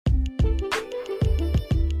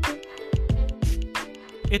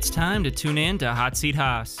It's time to tune in to Hot Seat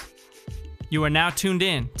Haas. You are now tuned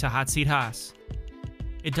in to Hot Seat Haas.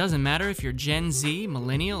 It doesn't matter if you're Gen Z,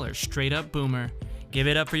 millennial, or straight up boomer. Give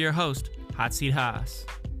it up for your host, Hot Seat Haas.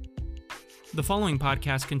 The following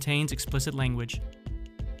podcast contains explicit language.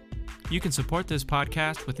 You can support this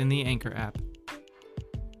podcast within the Anchor app.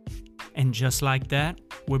 And just like that,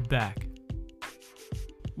 we're back.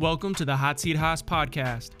 Welcome to the Hot Seat Haas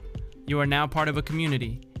podcast. You are now part of a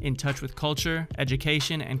community in touch with culture,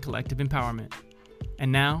 education, and collective empowerment.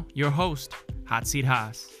 And now, your host, Hot Seat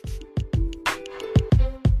Haas.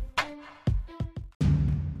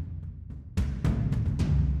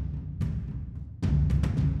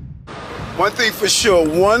 One thing for sure,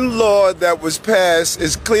 one law that was passed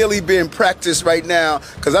is clearly being practiced right now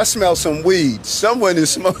because I smell some weed. Someone is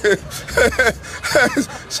smoking.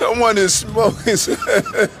 Someone is smoking.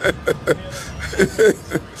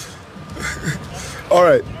 All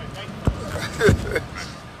right.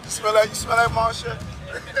 You smell that, Marsha?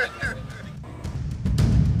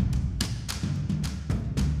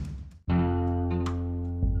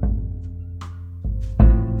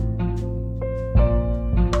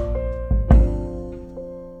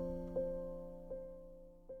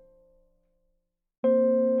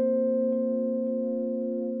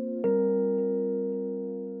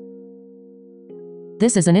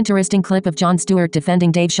 This is an interesting clip of Jon Stewart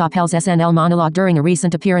defending Dave Chappelle's SNL monologue during a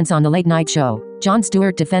recent appearance on The Late Night Show. Jon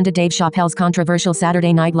Stewart defended Dave Chappelle's controversial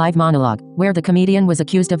Saturday Night Live monologue, where the comedian was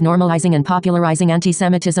accused of normalizing and popularizing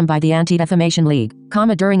anti-Semitism by the Anti-Defamation League,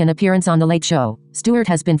 during an appearance on The Late Show. Stewart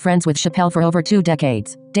has been friends with Chappelle for over 2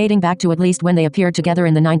 decades, dating back to at least when they appeared together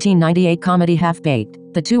in the 1998 comedy Half-Baked.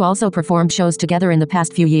 The two also performed shows together in the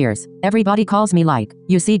past few years. Everybody calls me like,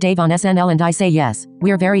 you see Dave on SNL, and I say yes,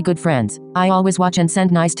 we're very good friends. I always watch and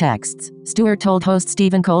send nice texts. Stewart told host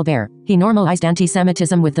Stephen Colbert. He normalized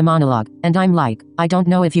anti-Semitism with the monologue, and I'm like, I don't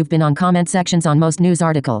know if you've been on comment sections on most news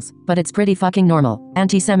articles, but it's pretty fucking normal.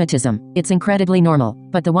 Anti-Semitism, it's incredibly normal.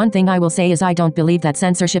 But the one thing I will say is I don't believe that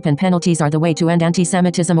censorship and penalties are the way to end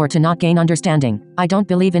anti-Semitism or to not gain understanding. I don't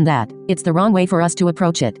believe in that. It's the wrong way for us to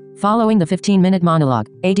approach it. Following the 15-minute monologue,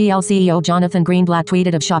 ADL CEO Jonathan Greenblatt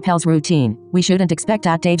tweeted of Chappelle's routine, "We shouldn't expect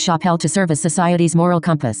Dave Chappelle to serve as society's moral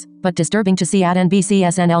compass, but disturbing to see NBC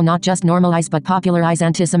SNL not just normalize but popularize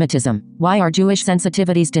antisemitism. Why are Jewish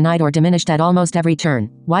sensitivities denied or diminished at almost every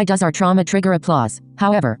turn? Why does our trauma trigger applause?"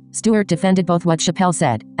 However, Stewart defended both what Chappelle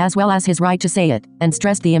said, as well as his right to say it, and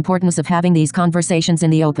stressed the importance of having these conversations in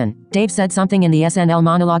the open. Dave said something in the SNL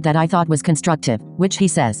monologue that I thought was constructive, which he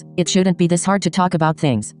says, "It shouldn't be this hard to talk about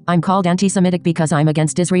things. I'm called anti-Semitic because I'm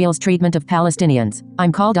against Israel's treatment of Palestinians.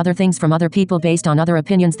 I'm called other things from other people based on other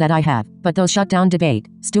opinions that I have, but those shut down debate."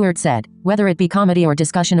 Stewart said, "Whether it be comedy or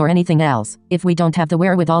discussion or anything else, if we don't have the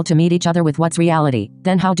wherewithal to meet each other with what's reality,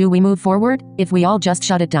 then how do we move forward? If we all just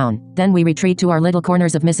shut it down, then we retreat to our little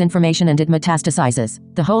corners of misinformation and it metastasizes.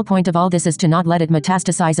 The whole point of all this is to not let it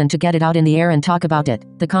metastasize and to get it out in the air and talk about it."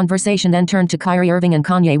 The conversation then turned to Kyrie Irving and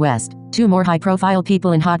Kanye West, two more high-profile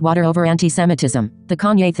people in hot water over anti-Semitism. The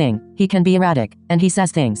Kanye thing, he can be erratic, and he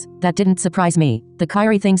says things that didn't surprise me. The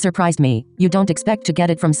Kyrie thing surprised me. You don't expect to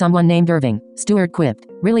get it from someone named Irving, Stewart quipped.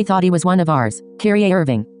 Really thought he was one of ours. Kyrie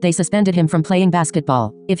Irving, they suspended him from playing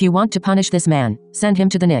basketball. If you want to punish this man, send him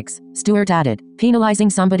to the Knicks. Stewart added, penalizing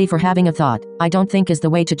somebody for having a thought, I don't think is the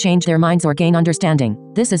way to change their minds or gain understanding.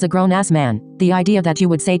 This is a grown-ass man. The idea that you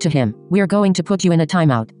would say to him, we're going to put you in a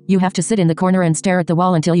timeout. You have to sit in the corner and stare at the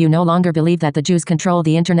wall until you no longer believe that the Jews control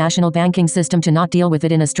the international banking system to not deal with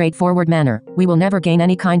it in a straightforward manner. We will never gain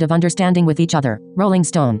any kind of understanding with each other. Rolling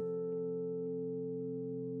Stone.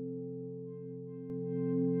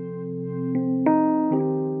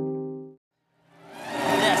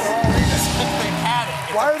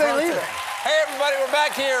 Why are they leaving? Hey, everybody, we're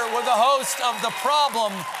back here with the host of The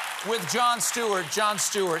Problem with Jon Stewart. Jon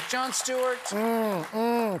Stewart.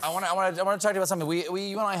 I want to talk to you about something.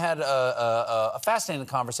 You and I had a fascinating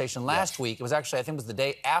conversation last week. It was actually, I think it was the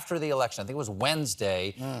day after the election. I think it was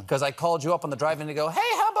Wednesday, because I called you up on the drive-in to go,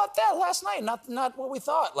 hey, how about that last night? Not what we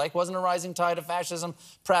thought. Like, wasn't a rising tide of fascism.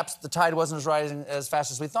 Perhaps the tide wasn't as rising as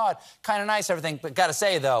fast as we thought. Kind of nice, everything. But got to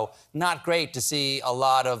say, though, not great to see a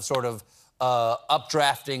lot of sort of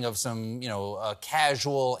updrafting of some,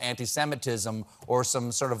 casual anti-Semitism or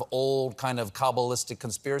some sort of old kind of Kabbalistic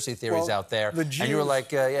conspiracy theories out there. The Jews, and you were like,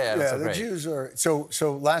 that's so the great. Jews are...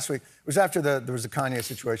 So last week, it was after there was the Kanye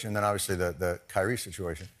situation, and then obviously the Kyrie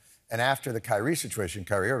situation. And after the Kyrie situation,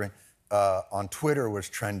 Kyrie Irving, on Twitter was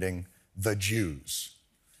trending, the Jews.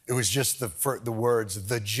 It was just the words,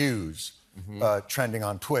 the Jews, trending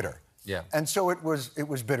on Twitter. Yeah. And so it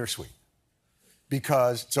was bittersweet.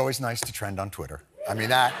 Because it's always nice to trend on Twitter. I mean,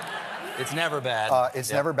 that It's never bad.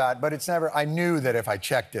 It's never bad, but it's never... I knew that if I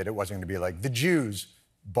checked it, it wasn't going to be like, the Jews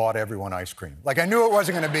bought everyone ice cream. Like, I knew it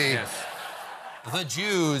wasn't going to be... Yes. The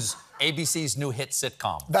Jews, ABC's new hit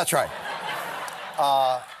sitcom. That's right.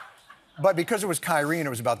 But because it was Kyrie and it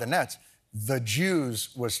was about the Nets, the Jews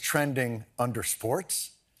was trending under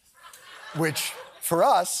sports, which, for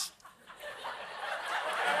us...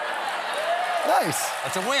 Nice.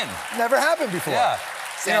 That's a win. Never happened before. Yeah.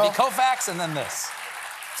 Sandy Koufax and then this.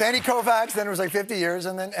 Sandy Koufax, then it was like 50 years,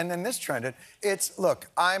 and then this trended. It's, look,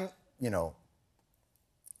 I'm,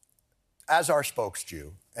 as our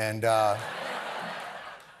spokes-Jew, and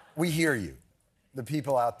we hear you, the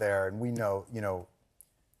people out there, and we know,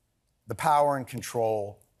 the power and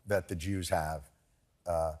control that the Jews have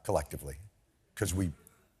collectively, because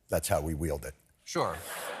that's how we wield it. Sure.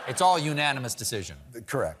 It's all unanimous decision.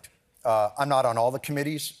 Correct. I'm not on all the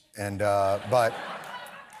committees, and I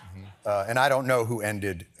don't know who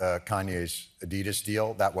ended Kanye's Adidas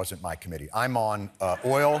deal. That wasn't my committee. I'm on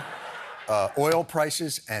oil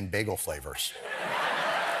prices and bagel flavors.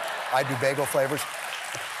 I do bagel flavors.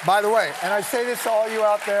 By the way, and I say this to all you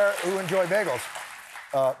out there who enjoy bagels,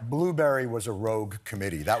 Blueberry was a rogue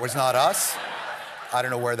committee. That was not us. I don't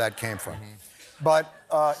know where that came from. But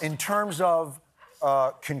in terms of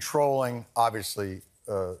controlling, obviously,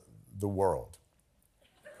 the world.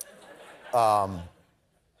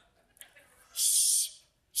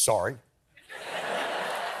 Sorry.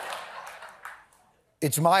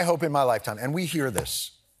 It's my hope in my lifetime, and we hear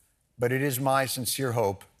this, but it is my sincere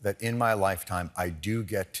hope that in my lifetime I do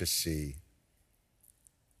get to see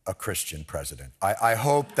a Christian president. I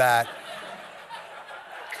hope that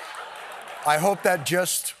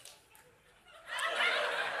just...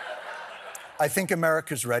 I think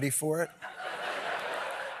America's ready for it.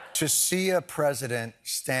 To see a president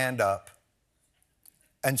stand up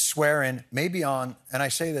and swear in, maybe on, and I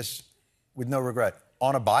say this with no regret,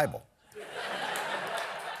 on a Bible.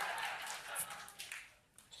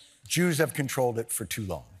 Jews have controlled it for too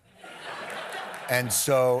long. And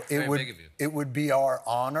so it would be our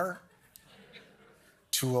honor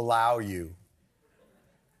to allow you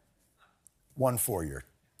 1 4-year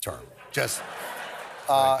term. Just,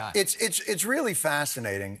 it's really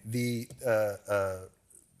fascinating.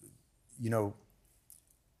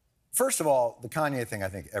 First of all, the Kanye thing, I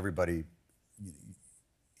think everybody,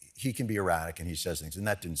 he can be erratic and he says things, and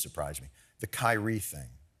that didn't surprise me. The Kyrie thing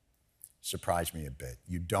surprised me a bit.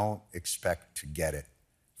 You don't expect to get it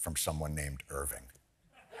from someone named Irving.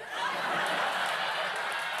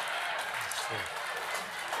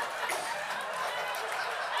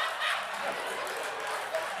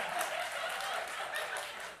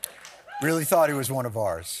 Really thought he was one of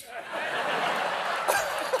ours.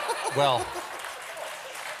 Well,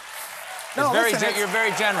 no, you're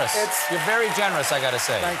very generous. You're very generous, I gotta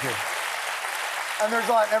say. Thank you. And there's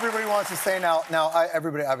a lot, everybody wants to say now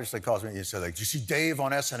everybody obviously calls me and say, like, did you see Dave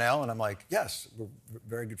on SNL? And I'm like, yes, we're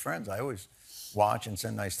very good friends. I always watch and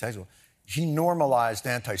send nice texts. He normalized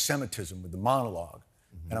anti-Semitism with the monologue.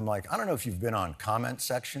 And I'm like, I don't know if you've been on comment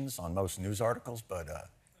sections on most news articles, but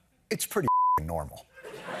it's pretty normal.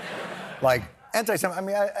 Like, anti-Semitism, I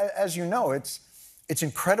mean, as you know, it's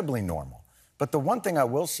incredibly normal. But the one thing I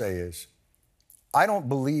will say is, I don't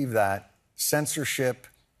believe that censorship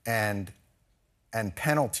and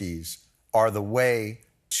penalties are the way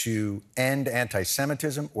to end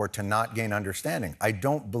anti-Semitism or to not gain understanding. I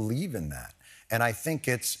don't believe in that. And I think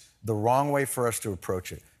it's the wrong way for us to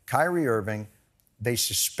approach it. Kyrie Irving, they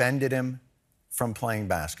suspended him from playing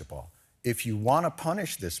basketball. If you want to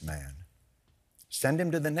punish this man, send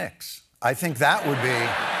him to the Knicks. I think that would be...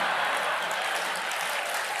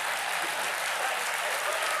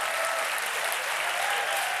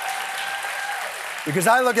 Because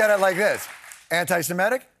I look at it like this.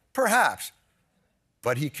 Anti-Semitic? Perhaps.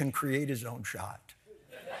 But he can create his own shot.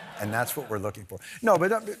 And that's what we're looking for. No,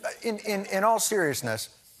 but in all seriousness,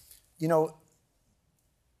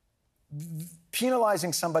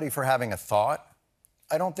 penalizing somebody for having a thought,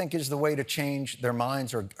 I don't think is the way to change their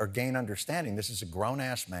minds or gain understanding. This is a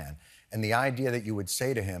grown-ass man. And the idea that you would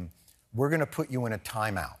say to him, we're going to put you in a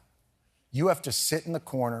timeout. You have to sit in the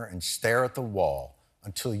corner and stare at the wall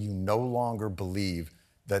until you no longer believe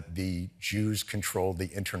that the Jews control the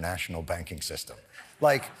international banking system.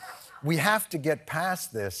 Like, we have to get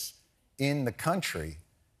past this in the country,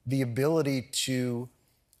 the ability to...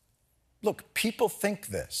 Look, people think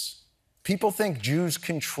this. People think Jews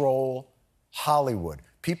control Hollywood.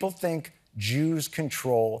 People think Jews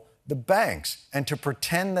control the banks. And to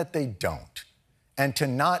pretend that they don't, and to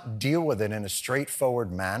not deal with it in a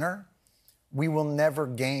straightforward manner, we will never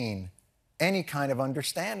gain any kind of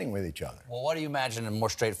understanding with each other. Well, what do you imagine a more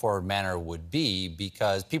straightforward manner would be?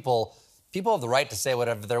 Because people have the right to say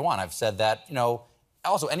whatever they want. I've said that,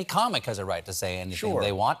 also any comic has a right to say anything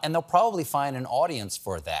they want, and they'll probably find an audience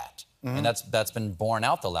for that. And that's been borne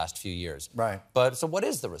out the last few years. Right. But so what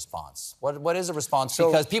is the response? What is the response?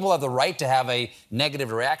 Because people have the right to have a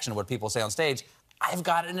negative reaction to what people say on stage. I've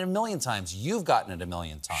gotten it a million times. You've gotten it a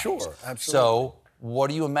million times. Sure, absolutely. So what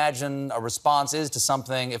do you imagine a response is to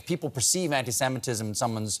something if people perceive anti-Semitism in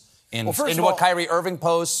someone's in what Kyrie Irving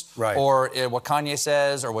posts, or what Kanye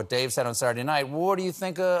says, or what Dave said on Saturday night? What do you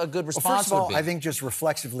think a good response would be? I think just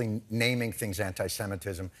reflexively naming things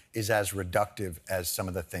anti-Semitism is as reductive as some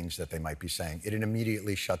of the things that they might be saying. It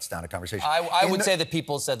immediately shuts down a conversation. I would say that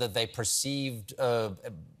people said that they perceived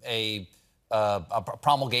a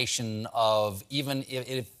promulgation of, even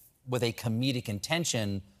if with a comedic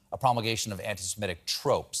intention, a promulgation of anti-Semitic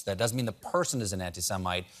tropes. That doesn't mean the person is an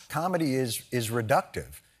anti-Semite. Comedy is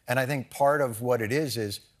reductive. And I think part of what it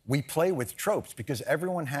is we play with tropes because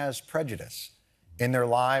everyone has prejudice in their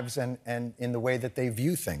lives and in the way that they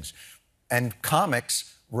view things. And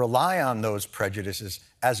comics rely on those prejudices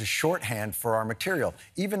as a shorthand for our material.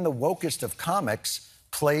 Even the wokest of comics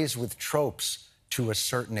plays with tropes to a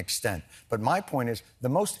certain extent. But my point is, the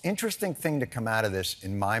most interesting thing to come out of this,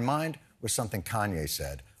 in my mind, was something Kanye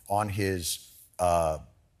said on his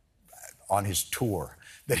tour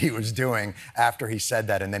that he was doing after he said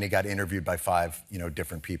that, and then he got interviewed by 5,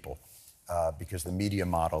 different people because the media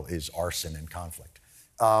model is arson and conflict.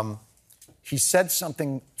 He said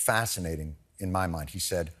something fascinating in my mind. He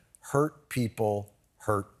said, hurt people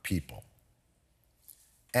hurt people.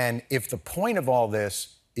 And if the point of all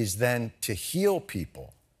this is then to heal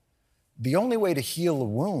people, the only way to heal a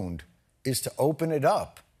wound is to open it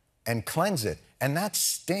up and cleanse it. And that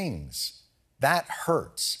stings. That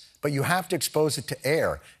hurts. But you have to expose it to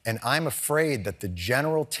air. And I'm afraid that the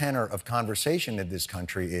general tenor of conversation in this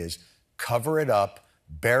country is cover it up,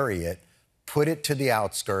 bury it, put it to the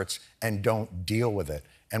outskirts, and don't deal with it.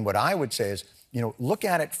 And what I would say is, look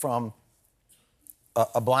at it from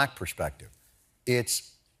a black perspective.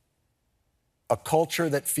 It's a culture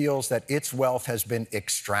that feels that its wealth has been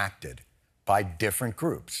extracted by different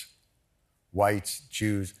groups, whites,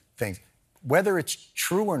 Jews, things. Whether it's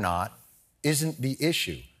true or not isn't the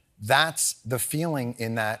issue. That's the feeling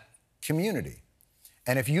in that community.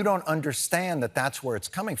 And if you don't understand that that's where it's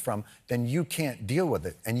coming from, then you can't deal with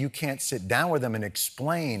it. And you can't sit down with them and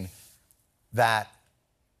explain that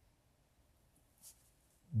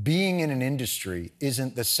being in an industry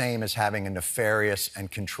isn't the same as having a nefarious and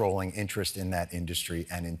controlling interest in that industry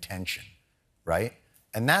and intention, right?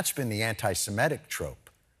 And that's been the anti-Semitic trope.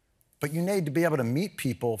 But you need to be able to meet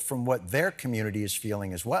people from what their community is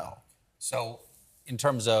feeling as well. So, in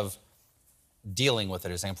terms of dealing with it,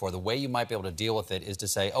 you're saying the way you might be able to deal with it is to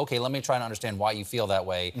say, okay, let me try and understand why you feel that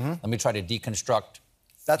way. Let me try to deconstruct.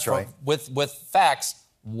 That's right. With facts,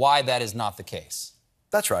 why that is not the case.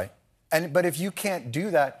 That's right. But if you can't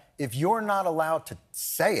do that, if you're not allowed to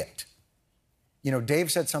say it,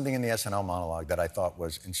 Dave said something in the SNL monologue that I thought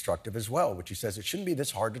was instructive as well, which he says it shouldn't be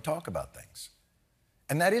this hard to talk about things.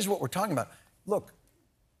 And that is what we're talking about. Look,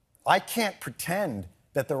 I can't pretend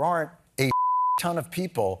that there aren't a ton of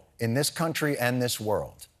people in this country and this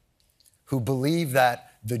world who believe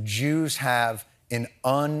that the Jews have an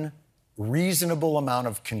unreasonable amount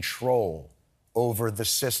of control over the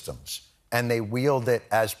systems and they wield it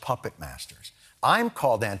as puppet masters. I'm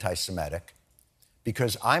called anti-Semitic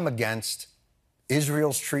because I'm against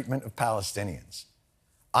Israel's treatment of Palestinians.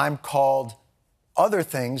 I'm called other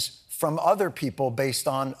things from other people based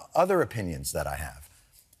on other opinions that I have.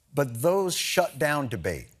 But those shut down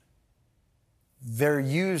debate. They're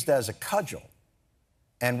used as a cudgel.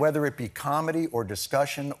 And whether it be comedy or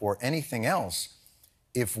discussion or anything else,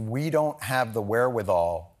 if we don't have the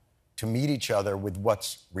wherewithal to meet each other with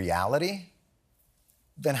what's reality,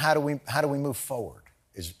 then how do we move forward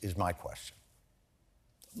is my question.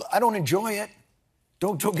 I don't enjoy it.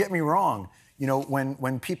 Don't get me wrong.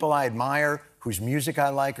 When people I admire, whose music I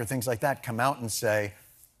like or things like that, come out and say,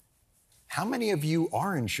 how many of you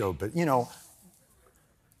are in show business?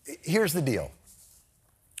 Here's the deal.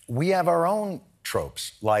 We have our own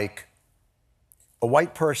tropes, like a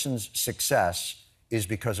white person's success is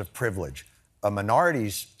because of privilege. A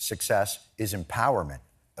minority's success is empowerment.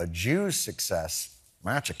 A Jew's success,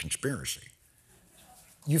 that's a conspiracy.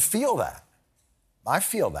 You feel that. I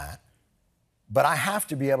feel that. But I have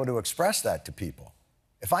to be able to express that to people.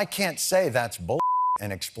 If I can't say that's bull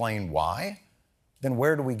and explain why, then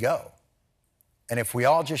where do we go? And if we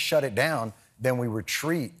all just shut it down, then we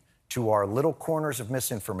retreat to our little corners of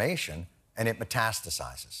misinformation and it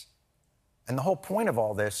metastasizes. And the whole point of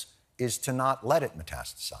all this is to not let it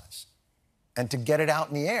metastasize and to get it out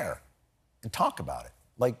in the air and talk about it.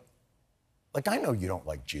 Like I know you don't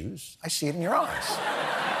like Jews. I see it in your eyes.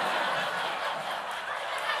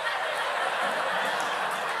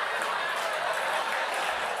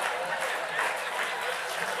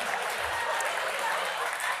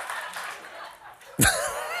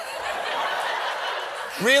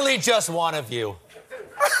 Really, just one of you.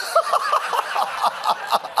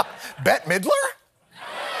 Bette Midler?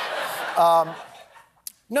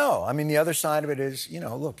 No, I mean, the other side of it is, you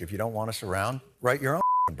know, look, if you don't want us around, write your own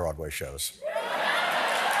Broadway shows.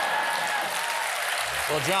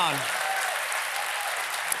 Well, John.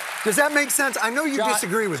 Does that make sense? I know you John,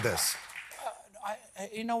 disagree with this.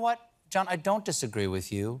 You know what, John? I don't disagree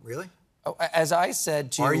with you. Really? As I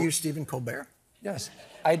said to you... Are you Stephen Colbert? Yes.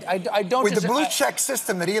 I don't... With the blue check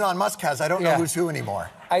system that Elon Musk has, I don't know who's who anymore.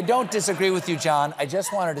 I don't disagree with you, John. I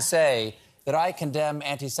just wanted to say that I condemn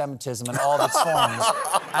anti-Semitism in all of its forms,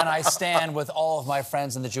 and I stand with all of my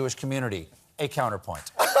friends in the Jewish community. A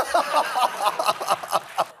counterpoint.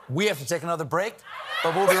 We have to take another break,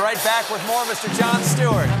 but we'll be right back with more Mr. Jon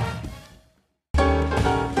Stewart.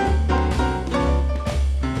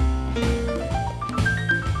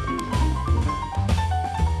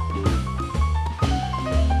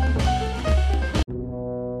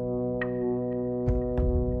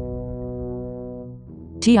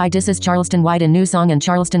 T.I. disses Charleston White in new song and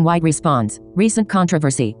Charleston White responds. Recent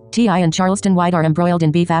controversy. T.I. and Charleston White are embroiled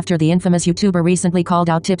in beef after the infamous YouTuber recently called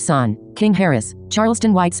out Tip's son, King Harris.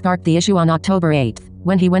 Charleston White sparked the issue on October 8th,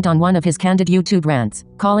 when he went on one of his candid YouTube rants,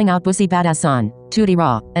 calling out Bussy Badass son, Tootie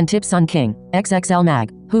Raw, and Tip's son King, XXL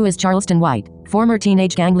Mag. Who is Charleston White? Former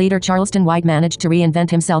teenage gang leader Charleston White managed to reinvent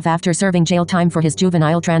himself after serving jail time for his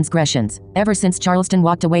juvenile transgressions. Ever since Charleston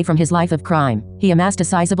walked away from his life of crime, he amassed a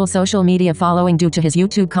sizable social media following due to his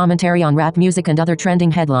YouTube commentary on rap music and other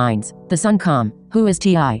trending headlines. The Sun Com. Who is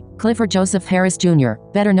T.I.? Clifford Joseph Harris Jr.,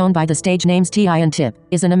 better known by the stage names T.I. and Tip,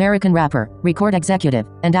 is an American rapper, record executive,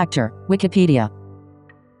 and actor. Wikipedia.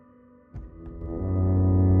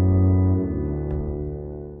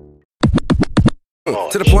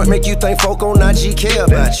 To the point make you think folk on IG care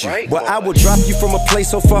about you. But I will drop you from a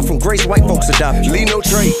place so far from grace, white folks adopt you. Leave no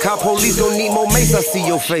trade, cop police don't need more mace, I see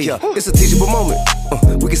your face. It's a teachable moment,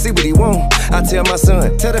 we can see what he want. I tell my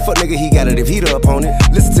son, tell that fuck nigga he got it if he the opponent.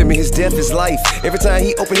 Listen to me, his death is life. Every time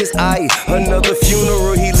he open his eye, another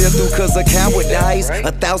funeral he lived through cause a coward dies.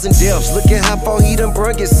 1,000 deaths, look at how far he done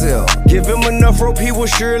brung himself. Give him enough rope, he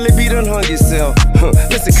will surely be done hung himself.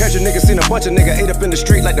 Listen, country nigga, seen a bunch of nigga ate up in the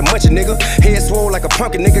street like the munching nigga. Head swole like a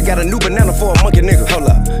pumpkin nigga, got a new banana for a monkey nigga. Hold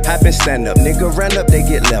up, hop and stand up, nigga, round up, they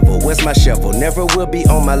get level. Where's my shovel? Never will be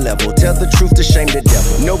on my level. Tell the truth to shame the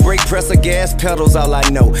devil. No brake press or gas pedals, all I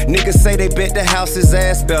know. Niggas say they bet the house is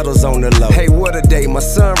ass pedals on the low. Hey, what a day, my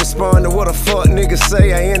son respond to what a fuck niggas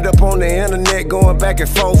say. I end up on the internet going back and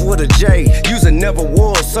forth with a J. Using never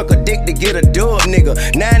was, suck a dick to get a dub, nigga.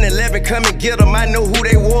 9/11, come and get them, I know who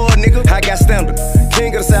they were, nigga. I got standard.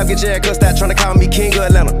 King of the South, get your ass cussed out, tryna call me King of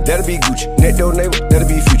Atlanta. That'll be Gucci. Next door neighbor, that'll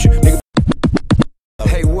be future, nigga.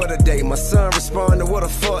 Hey, what a day, my son respond to what a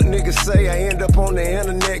fuck niggas say. I end up on the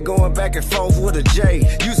internet going back and forth with a J.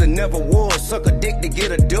 Using never was, suck a dick to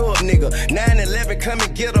get a dub, nigga. 9/11, come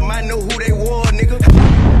and get them, I know who they were, nigga.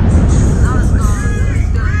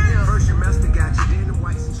 First your master got you, then the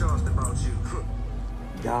whites in Charleston about you.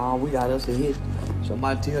 Y'all, we got us a hit.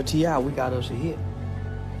 Somebody tell T.I. we got us a hit.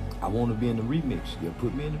 I want to be in the remix. You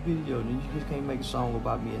put me in the video, then you just can't make a song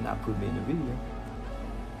about me and not put me in the video.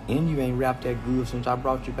 And you ain't rapped that good since I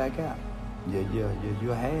brought you back out. Yeah,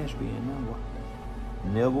 you're a has-been now.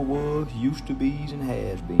 Never was, used to be's, and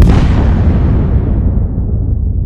has-been.